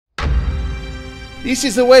This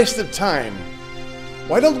is a waste of time.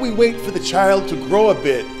 Why don't we wait for the child to grow a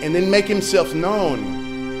bit and then make himself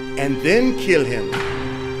known, and then kill him?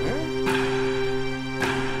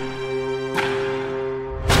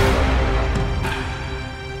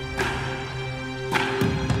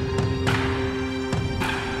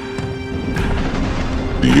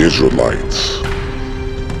 The Israelites,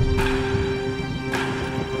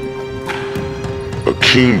 a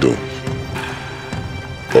kingdom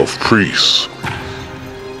of priests,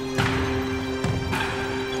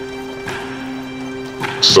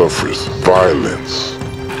 suffers violence.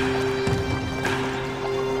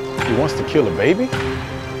 He wants to kill a baby?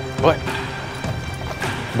 But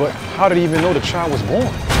how did he even know the child was born?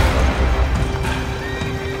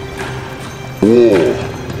 War.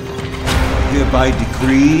 Hereby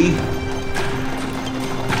decree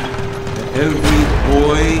that every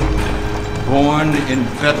boy born in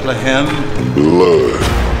Bethlehem, Blood.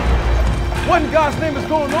 What in God's name is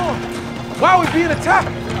going on? Why are we being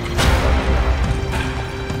attacked?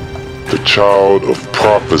 The child of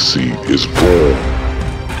prophecy is born,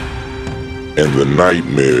 and the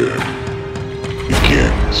nightmare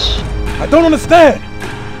begins. I don't understand.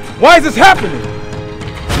 Why is this happening?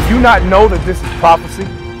 Do you not know that this is prophecy?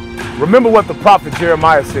 Remember what the prophet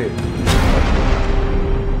Jeremiah said.